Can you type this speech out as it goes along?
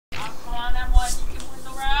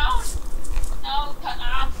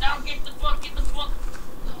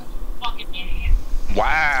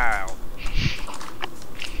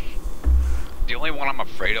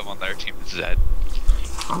Zed.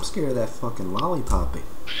 I'm scared of that fucking lollipoppy.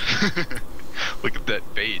 Look at that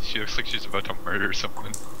face. She looks like she's about to murder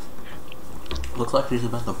someone. Looks like she's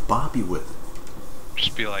about to bop you with it.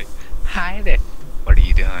 Just be like, hi there. What are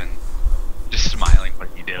you doing? Just smiling. What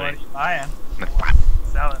are you doing? What are you buying? Like,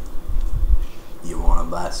 Selling. You wanna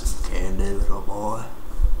buy some candy, little boy?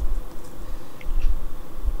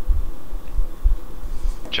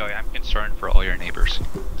 Joey, I'm concerned for all your neighbors.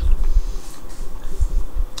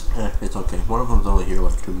 It's okay. One of them's only here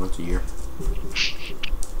like 2 months a year.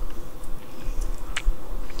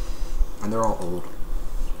 And they're all old.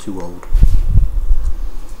 Too old.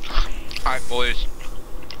 Alright, boys.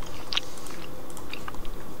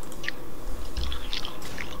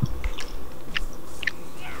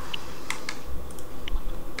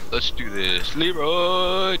 Let's do this.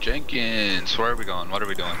 Leroy Jenkins. Where are we going? What are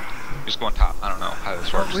we doing? Just going top. I don't know how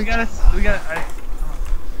this works. We gotta. You gotta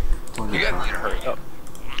need to hurry up.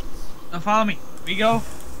 Now follow me. We go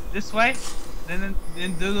this way, then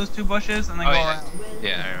do those 2 bushes, and then go around.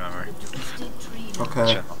 Yeah, I remember.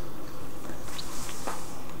 Okay. Check.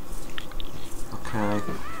 Okay.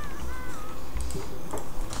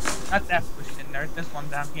 Not that bush in there. This one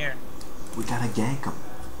down here. We gotta gank them.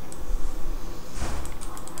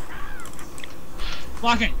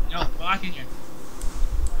 Blocking. No, blocking you.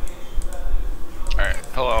 Alright,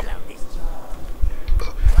 hello.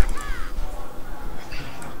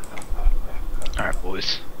 Alright,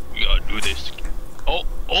 boys. We gotta do this. Oh.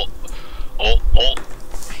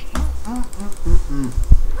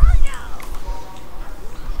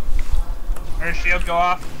 Her shield go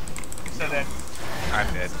off. You said that.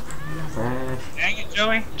 I'm dead. Trash. Dang it,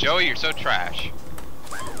 Joey. Joey, you're so trash.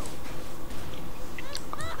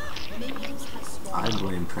 I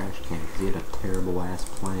blame Trash Can because he had a terrible ass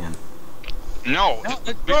plan. No,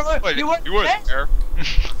 you weren't there.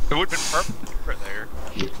 It would've been perfect for there.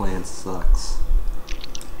 Your plan sucks.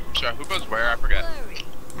 Sorry, who goes where? I forget.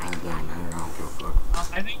 I don't know. I don't give a fuck.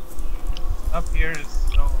 I think up here is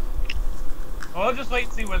so. Well, we'll just wait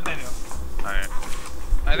and see what they do. Alright.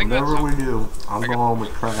 I think Whatever that's we do, I'm going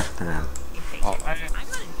with Trash Can. Oh.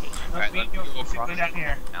 Let's meet you. Let's Go down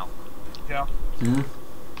here. now. Joe. Hmm?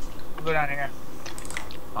 We'll go down here.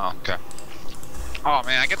 Oh, okay. Oh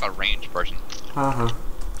man, I get the range person. Uh-huh.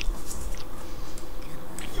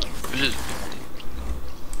 This is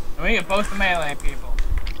And we can post the melee people.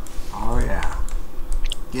 Oh yeah.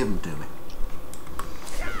 Give them to me.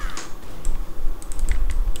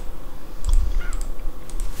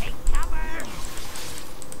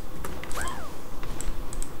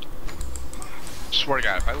 swear to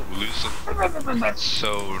God, if I lose it, that's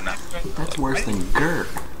so not. That's worse than Gert.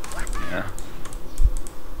 Yeah.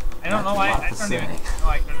 I don't know That's why. a lot I to don't even say. know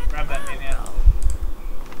I couldn't grab that thing yet.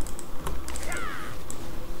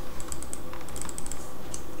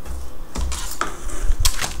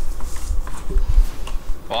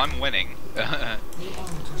 Well, I'm winning. The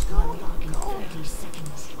elementals will unlock in 30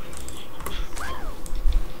 seconds.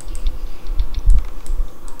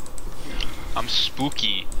 I'm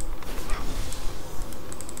spooky.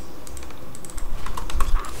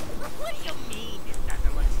 What do you mean it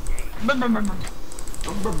doesn't look safe? Let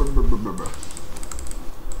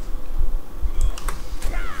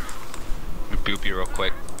me boop you real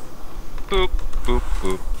quick. Boop, boop,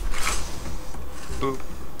 boop. Boop.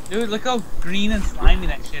 Dude, look how green and slimy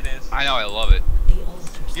that shit is. I know, I love it.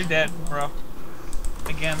 You're dead, bro.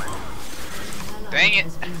 Again. Dang it.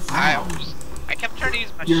 I kept trying to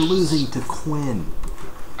use my You're losing to Quinn.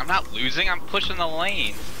 I'm not losing, I'm pushing the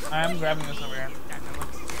lane. I'm grabbing this over here.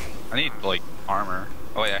 I need, like, armor.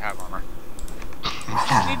 Oh, yeah, I have armor.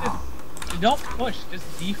 Wow. Don't push,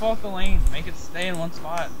 just default the lane. Make it stay in one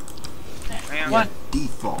spot. Man. What?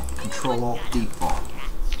 Default. Control Alt Default.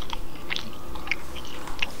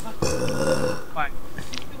 Fine.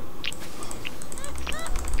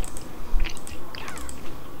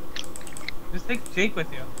 Just take Jake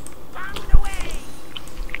with you.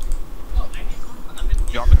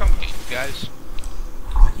 You want me to come get you guys?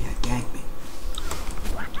 Oh yeah, gank me.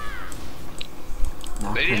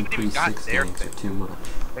 Now They haven't even got 6 their ganks thing. are too much.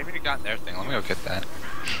 They've already gotten their thing. Let me go get that.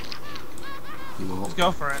 You Let's won't.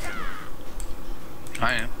 go for it.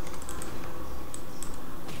 I am.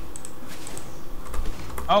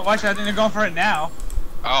 Oh, watch out, I think they're going for it now.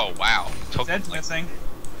 Oh, wow. Took Zed's like, missing.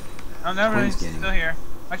 Oh, never mind, Quinn's he's getting still it. here.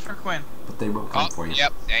 Watch for Quinn. But they won't come for you.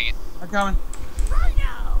 Yep, dang it. I'm coming.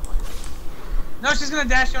 No, she's gonna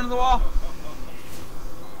dash you under the wall.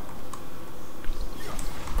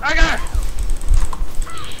 I got her!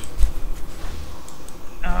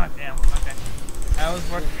 Oh, damn. Okay. That was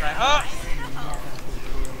worth a try. Oh!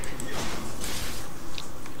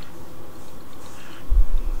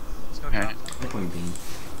 Let's go down.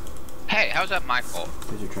 Hey, how's that my fault?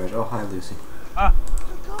 Here's your trash. Oh, hi, Lucy. Ah.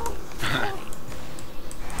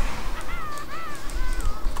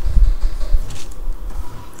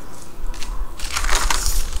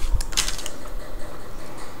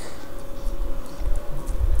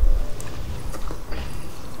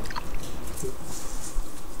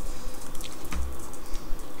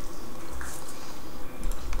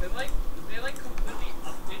 They like completely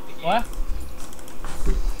update the game. What?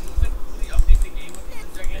 Like completely update the game with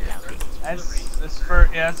the gigantic.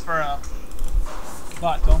 That's for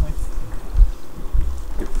bots only.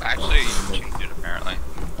 Actually, you can change it apparently.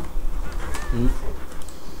 Hmm?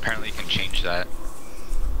 Apparently you can change that.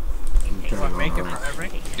 Can you turn What, it make on? it for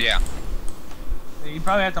every? Yeah. You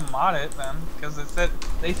probably have to mod it then, because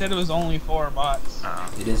they said it was only for bots.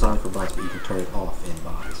 It is only for bots, but you can turn it off in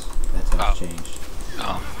bots. That's how it's changed.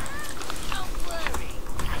 Oh.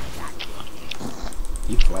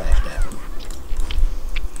 He flashed at him.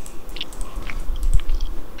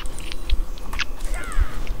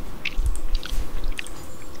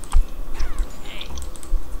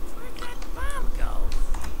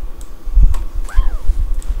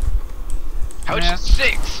 How much is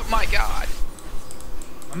 6? Oh my god.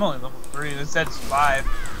 I'm only level 3. It said it's 5.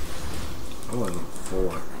 I'm level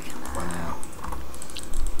 4 by now.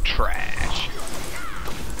 Trash.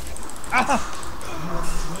 Ah!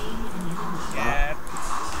 Yeah.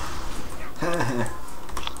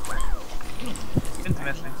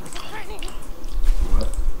 Interesting. What?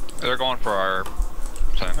 They're going for our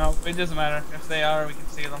thing. No, it doesn't matter. If they are, we can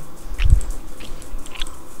see them.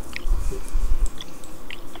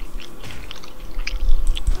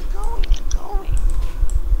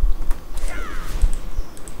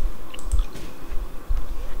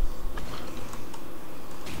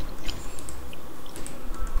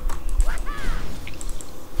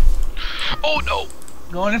 Oh no!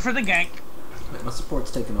 Going in for the gank. Wait, my support's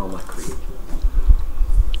taking all my creep.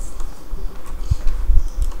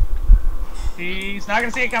 He's not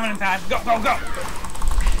gonna see it coming in time. Go, go, go!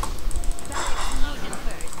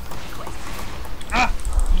 Ah!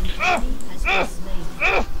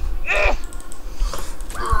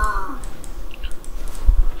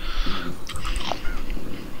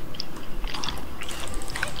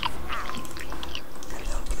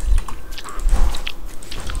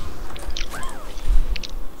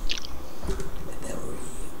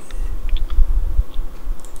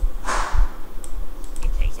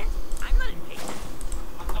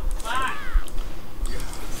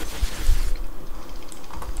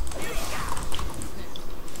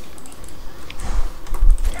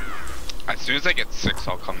 As soon as I get 6,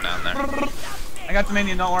 I'll come down there. I got the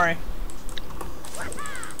minion, don't worry.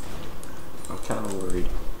 I'm kind of worried.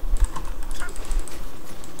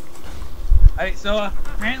 Alright, so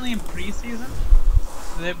apparently in preseason,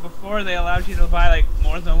 before they allowed you to buy like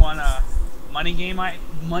more than one money gain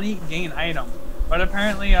item, but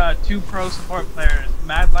apparently 2 pro support players,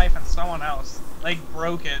 Mad Life and someone else, like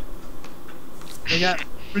broke it. They got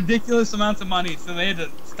ridiculous amounts of money, so they had to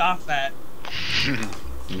stop that.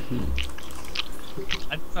 Mm-hmm.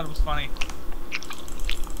 I just thought it was funny.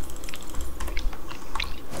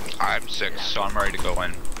 I'm 6, so I'm ready to go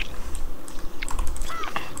in.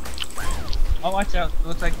 Oh, watch out. It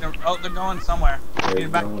looks like they're going somewhere. They're Need to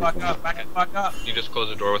back the going fuck somewhere. up, back the fuck up. You just close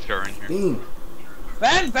the door with her in here. Beam!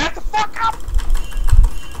 Ben, back the fuck up!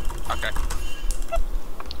 Okay.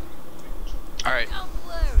 Alright.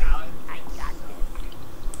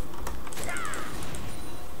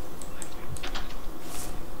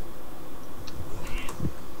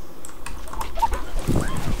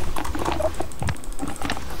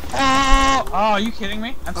 Oh, are you kidding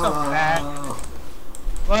me? I'm so bad.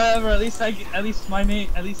 Whatever. At least I get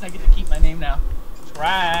to keep my name now.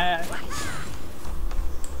 Trash.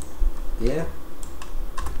 Yeah?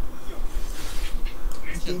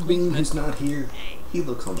 Beam, who's not here, he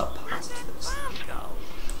looks on the positives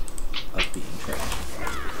of being trash.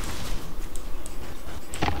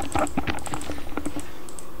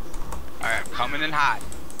 Alright, I'm coming in hot.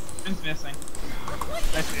 Ben's missing.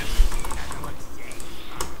 That's it.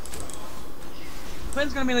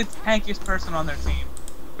 Ben's gonna be like the tankiest person on their team.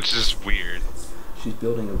 Which is weird. She's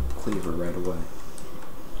building a cleaver right away.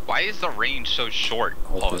 Why is the range so short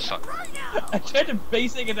all of a sudden? I tried to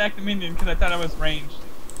basic attack the minion because I thought I was ranged.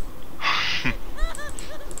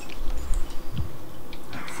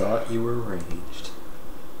 Thought you were ranged.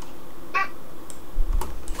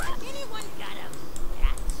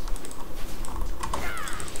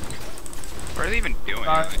 What are they even doing?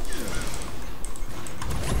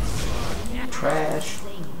 Trash.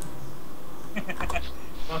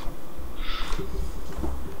 Welcome.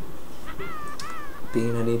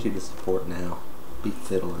 Bean, I need you to support now. beat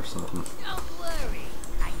Fiddle or something. Don't worry.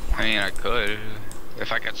 I mean, I could.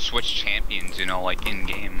 If I could switch champions, you know, like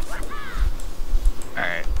in-game.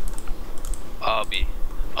 Alright. I'll be...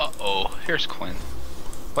 Uh-oh. Here's Quinn.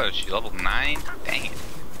 What is she, level 9? Dang it.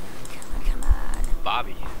 Come on.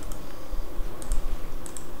 Bobby.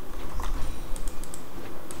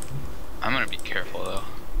 I'm gonna be careful, though.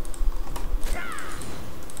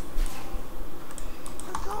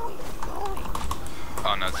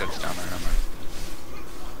 Oh, no, Zed's down there. Never mind.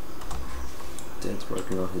 Zed's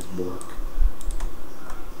working on his bork.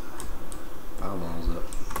 Powerball's up.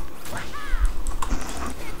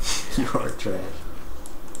 You are trash.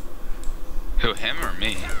 Who, him or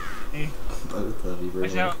me? Hey, Both of you, watch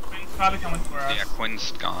really. out. He's probably coming for us. Yeah,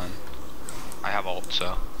 Quinn's gone. I have ult,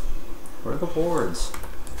 so. Where are the boards?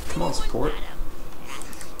 Come on, support.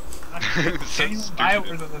 So Any stupid.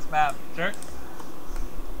 biowares on this map, jerk.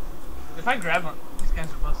 If I grab one, these guys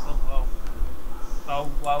are both so low. So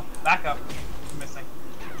low. Back up. I'm missing.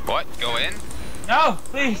 What? Go in? No,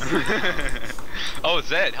 please. Oh,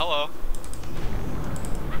 Zed, hello.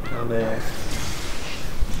 Coming.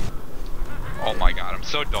 Oh my god, I'm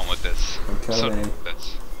so done with this. I'm So done coming. with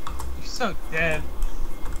this. You're so dead.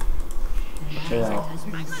 Chill out.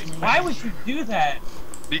 Why would you do that?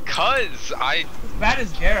 Because I As bad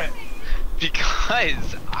as Garrett.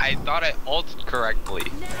 thought I ulted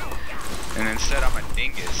correctly. And instead I'm a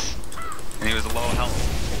dingus. And he was low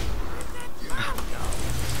health.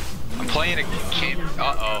 I'm playing a champ.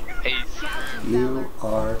 Uh-oh. Ace. You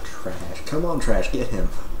are trash. Come on, trash, get him.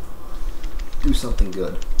 Do something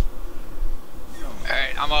good.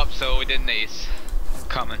 Alright, I'm up, so we did an ace.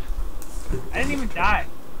 Coming. I didn't even die.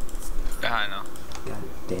 Yeah, I know. God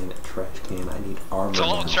damn it, trash can. I need armor It's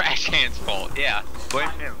all now. Trash Can's fault. Yeah. Blame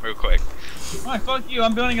him real quick. Oh, fuck you.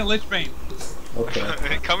 I'm building a Lich Bane. Okay.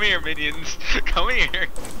 Come here, minions. Come here.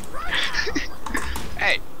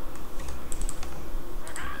 Hey.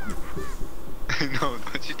 No,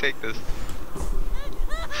 don't you take this.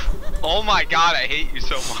 Oh my god, I hate you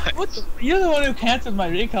so much. What the? You're the one who canceled my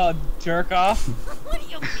recall, jerk off. What do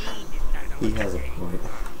you mean? He has a point.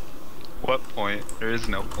 What point? There is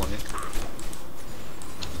no point.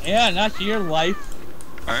 Yeah, not your life.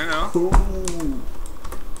 I know. Ooh.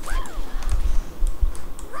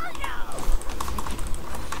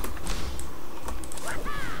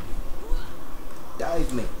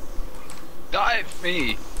 Dive me. Dive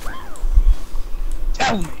me.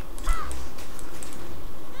 Tell me.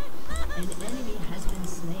 An enemy has been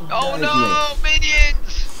slain. Oh Dive no,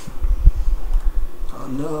 minions! Oh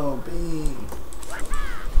no, Bean.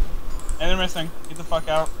 And they're missing. Get the fuck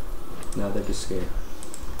out. Now they're just scared.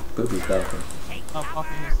 Booby's backing. Oh, fuck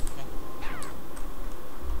this. Okay.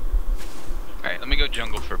 Alright, let me go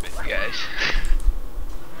jungle for a bit, guys.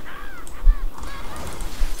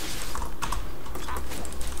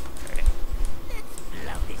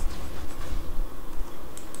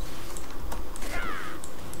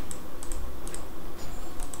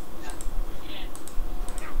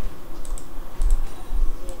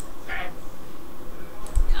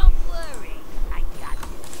 Don't worry. I got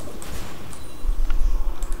this.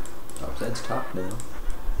 Oh, Zed's top now.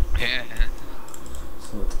 Yeah.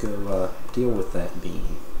 So let's go deal with that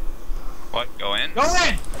Bean. What? Go in? Go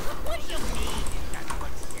in! What do you mean? That's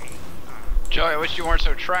what's saying. Joey, I wish you weren't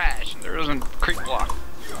so trash. There wasn't creep block.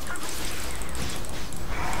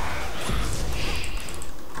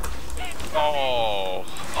 Oh.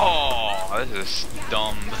 Oh, this is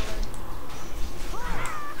dumb.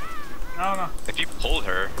 No, no. If you pulled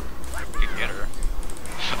her, you could get her.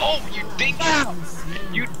 Oh, you dingus!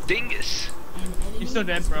 You dingus! An enemy You're still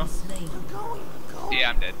dead, has bro. been slain.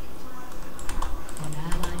 Yeah, I'm dead. An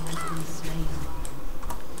ally has been slain.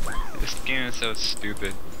 This game is so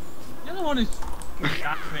stupid. You're the one who's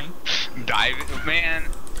shopping. Dive, man.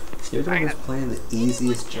 You're the one who's playing the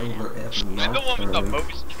easiest jungler ever. I'm the one with the Nocturne.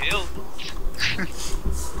 most kills.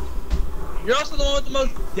 You're also the one with the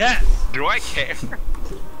most deaths. Do I care?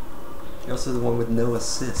 You're also the one with no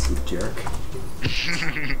assists, you jerk.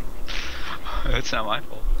 That's not my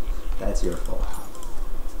fault. That's your fault.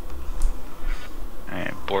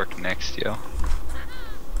 Alright, Bork next, yo.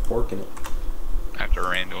 Porking it. After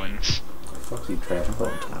Rand wins. Oh, fuck you, trash. I'm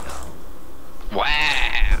going top.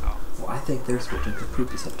 Wow! Well, I think they're switching to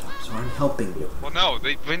Poopies up top, so I'm helping you. Well, no,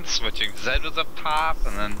 they've been switching. Zed was up top,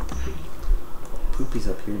 and then Poopy's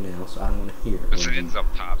up here now, so I don't want to hear. it. Zed's up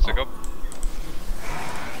top. So go.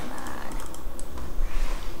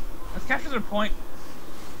 Let's capture their point.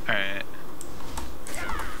 Alright.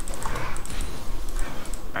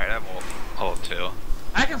 Alright, I have ult too.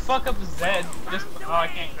 I can fuck up Zed. Just oh, I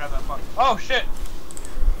can't grab that fuck. Oh shit!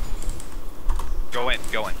 Go in,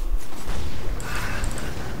 go in.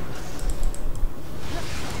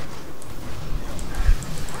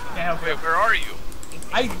 Wait, where are you?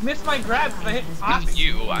 I missed my grab because I hit Not Poppy.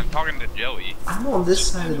 you, I'm talking to Joey, I'm on this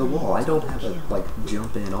side of the wall. I don't have a, like,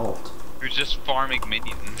 jump in alt. who's just farming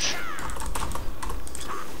minions.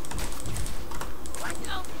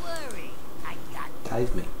 Don't worry, I got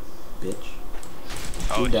Dive me, bitch.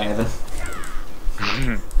 Oh, Keep diving.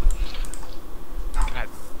 God,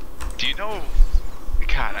 do you know?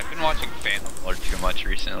 God, I've been watching Phantom Lord too much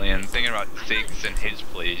recently and thinking about Ziggs and his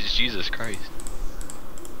plays. Jesus Christ.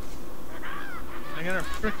 I got a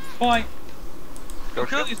frick point. Go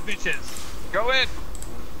Kill these bitches. Go in.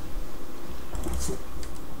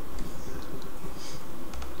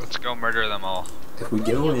 Let's go murder them all. If we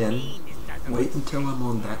go in, wait until I'm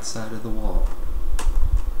on that side of the wall.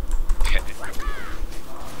 Okay.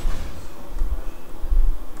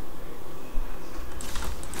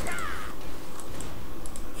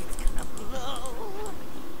 it's gonna blow.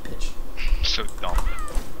 Bitch. So dumb.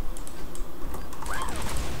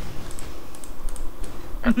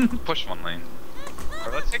 Push one lane.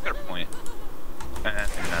 Or let's take their point.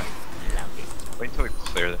 Wait until we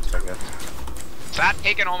clear this, I guess. Stop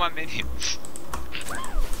taking all my minions.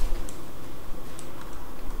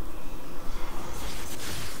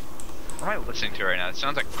 What am I listening to right now? It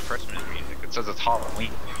sounds like Christmas music. It says it's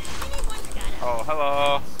Halloween. Oh,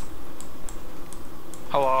 hello.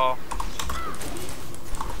 Hello.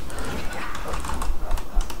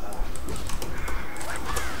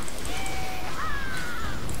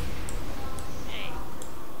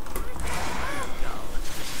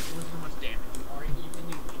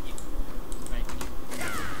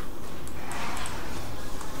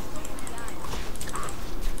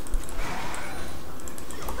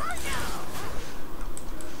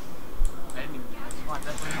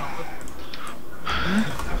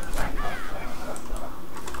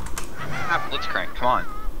 Blitzcrank, come on.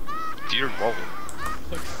 Do your role.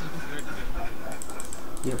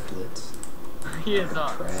 You're Blitz. He is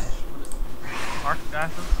Trash. Mark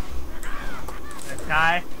glasses, and a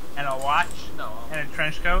tie, and a watch, and a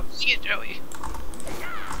trench coat. See it, Joey. Okay,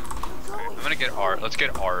 I'm gonna get R. Let's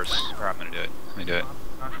get R's. Or I'm gonna do it. Let me do it.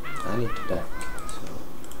 I need to deck, so.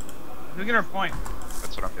 Look at our point.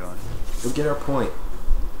 That's what I'm doing. Go get our point.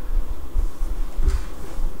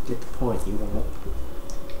 Get the point, you won't.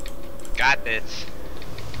 Got this.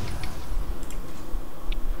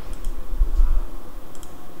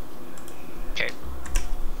 Okay.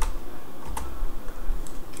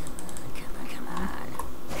 Come on.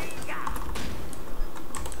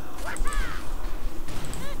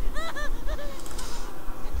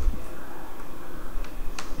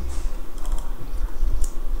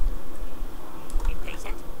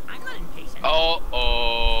 Impatient? I'm not impatient.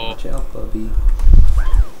 Oh. Watch out, Bubby.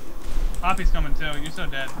 Poppy's coming too. You're so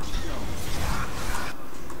dead.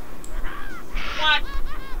 What?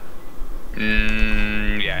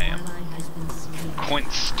 Yeah, I am. Ally has been slain.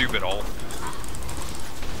 Quint's stupid ult.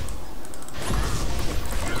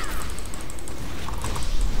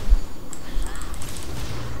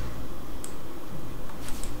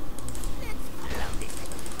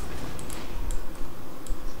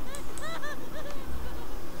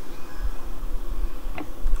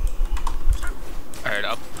 Alright,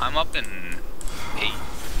 I'm up in 8.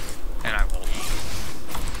 And I ult.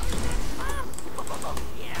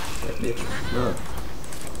 That bitch, run.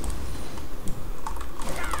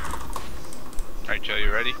 Alright, Joe,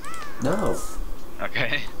 you ready? No.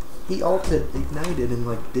 Okay. He ulted, ignited, and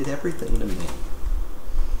like did everything to me.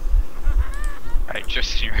 Alright,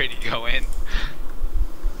 Tristan, you ready to go in?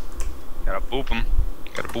 Gotta boop him.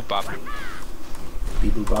 Gotta boop bop him.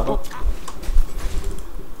 Beeboo bobble.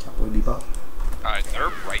 Cowboy bebop. Alright, they're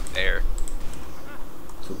right there.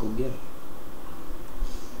 So go get him.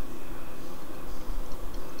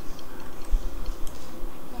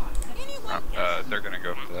 They're gonna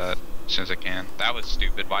go for that as soon as I can. That was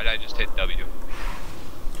stupid. Why did I just hit W?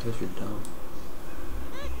 Because you're dumb.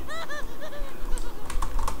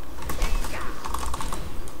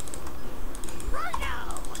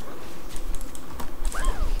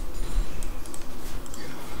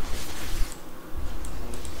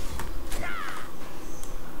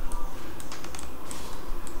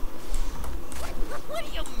 What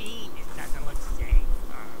do you mean it doesn't look safe?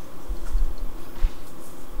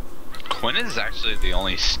 Quinn is actually the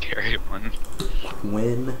only scary one.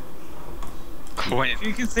 Win. Quinn.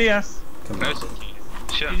 You can see us. Come No, on.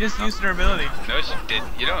 she You just used her ability. No, she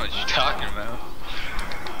didn't. You don't know what you're talking about.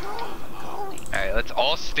 Alright, let's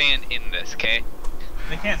all stand in this, okay?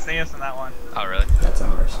 They can't see us in that one. Oh, really? That's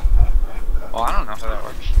ours. Well, I don't know how that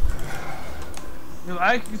works.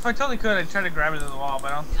 If I totally could, I'd try to grab it to the wall,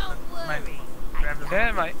 but I don't. Don't Might worry. grab it. Yeah,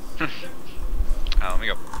 it might. Oh, let me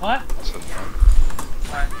go. What? So,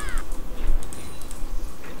 Alright.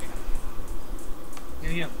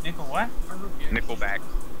 Yeah, nickel what? Nickelback.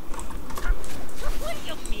 What do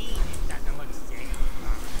you mean it doesn't look safe?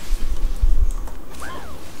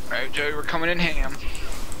 Alright, Joey, we're coming in ham.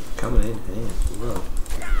 Coming in hands. Whoa.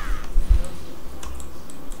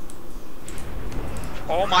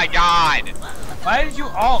 Oh my god! Why did you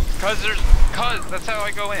ult? Cause that's how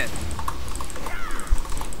I go in.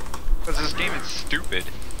 Cause this game is stupid.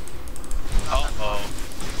 Uh-oh.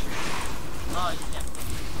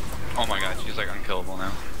 Oh my god, she's like unkillable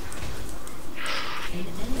now.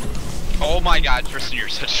 Oh my god, Tristan, you're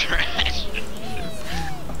such trash.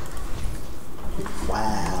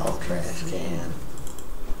 Wow, trash can.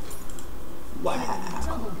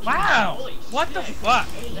 Wow. Wow! What the fuck?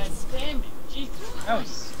 That was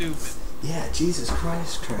stupid. Yeah, Jesus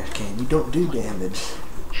Christ, trash can. You don't do damage.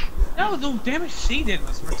 No, the damage she did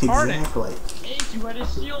was retarded. Exactly. You had a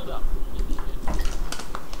shield up.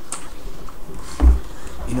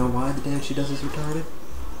 You know why the damage she does is retarded?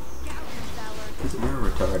 Because you're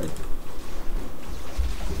retarded.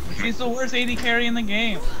 She's the worst AD carry in the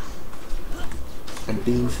game. And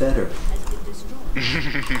being fedder.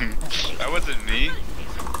 That wasn't me.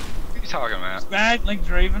 What are you talking about? Bad like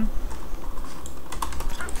Draven.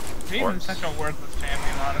 Draven's such a worthless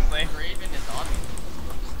champion, honestly. Raven is obviously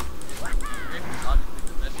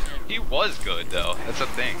the best champion. He was good though. That's a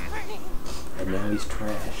thing. And now he's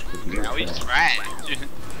trash. 'Cause you're Now he's trash.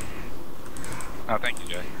 Oh, thank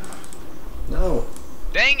you, Jay. No.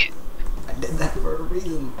 Dang it! I did that for a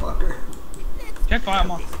reason, fucker. Check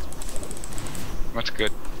file on. That's a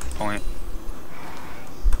good point.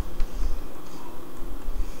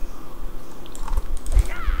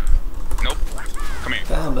 Nope. Come here.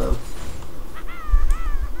 Found him.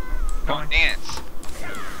 Come on, dance.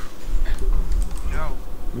 No.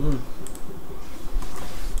 Hmm.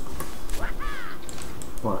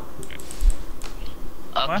 What?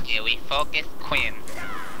 Okay, we focus Quinn.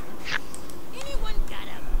 Anyone got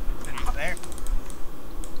a It's there.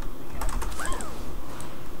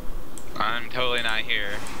 I'm totally not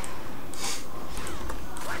here.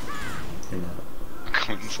 You're not.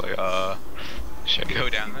 Quinn's like, should I go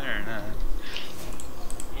down there or not?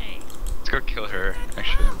 hey, Let's go kill her,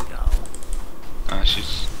 actually.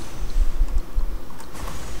 She's...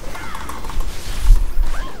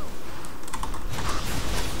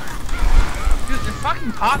 Dude, the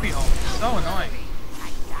fucking poppy hole is so annoying.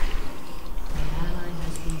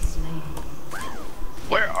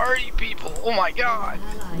 Where are you people? Oh my god!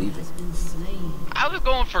 Leave it. I was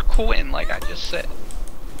going for Quinn, like I just said.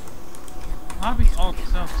 Poppy hole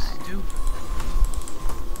is so stupid.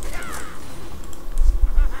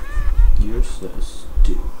 You're so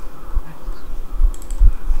stupid.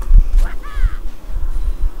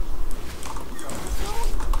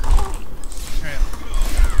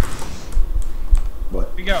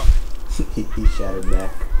 What? We go. he shattered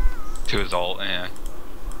back. To his ult, yeah.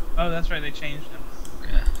 Oh, that's right, they changed him.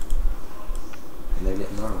 Yeah. And they're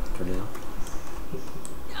getting Nocturne now.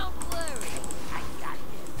 don't worry. I got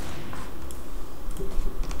this.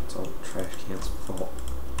 It's all trash can's fault.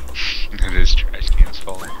 It is trash can's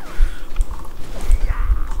fault.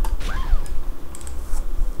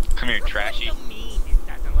 Come here, trashy. What do you mean it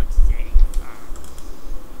doesn't look safe?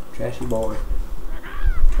 Trashy boy.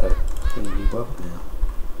 Oh, can you keep up now?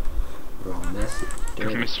 We're all messy.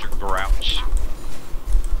 Here's Dirty. Mr. Grouch.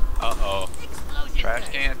 Uh-oh. Explosion Trash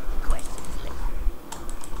first. can. Questions later.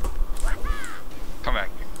 Come back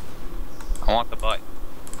here. I want the butt.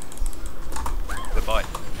 The butt.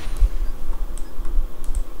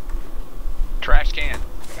 Trash can.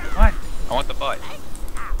 What? I want the butt.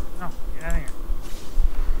 No, get out of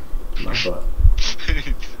here. My butt.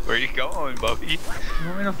 Where you going, Bubby? You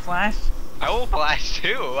want me to flash? I will flash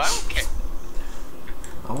too. I don't care.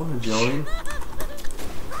 I want to join.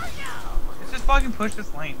 Let's just fucking push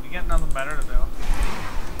this lane. We got nothing better to do.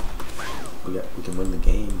 We can win the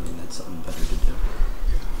game, and that's something better to do.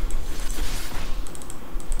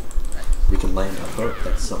 We can land a hook.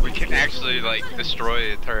 That's something. We can actually like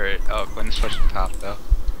destroy the turret. Oh, Quinn's pushing top though.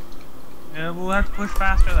 Yeah, we'll have to push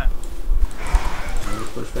faster then.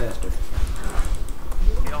 Let's push faster.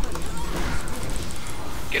 Heal.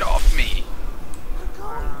 Get off me.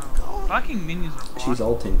 Fucking minions are She's blocked.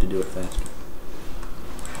 ulting to do it faster.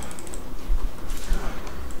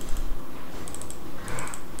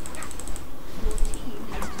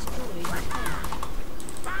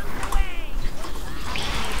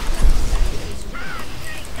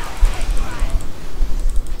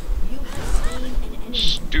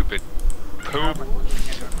 Stupid. Poop.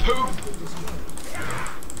 Poop.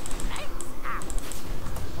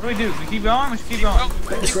 What do we do? We keep going? We should keep going.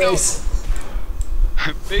 Face race.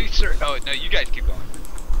 Big sir. Oh no, you guys keep going.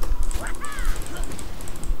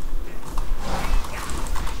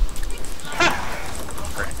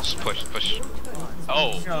 Just push.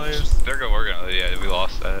 Oh, You're gonna lose. we're gonna, yeah, we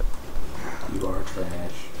lost that. You are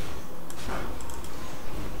trash.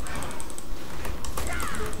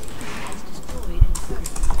 Has destroyed and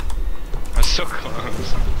turned. That's so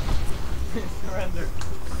close. Surrender.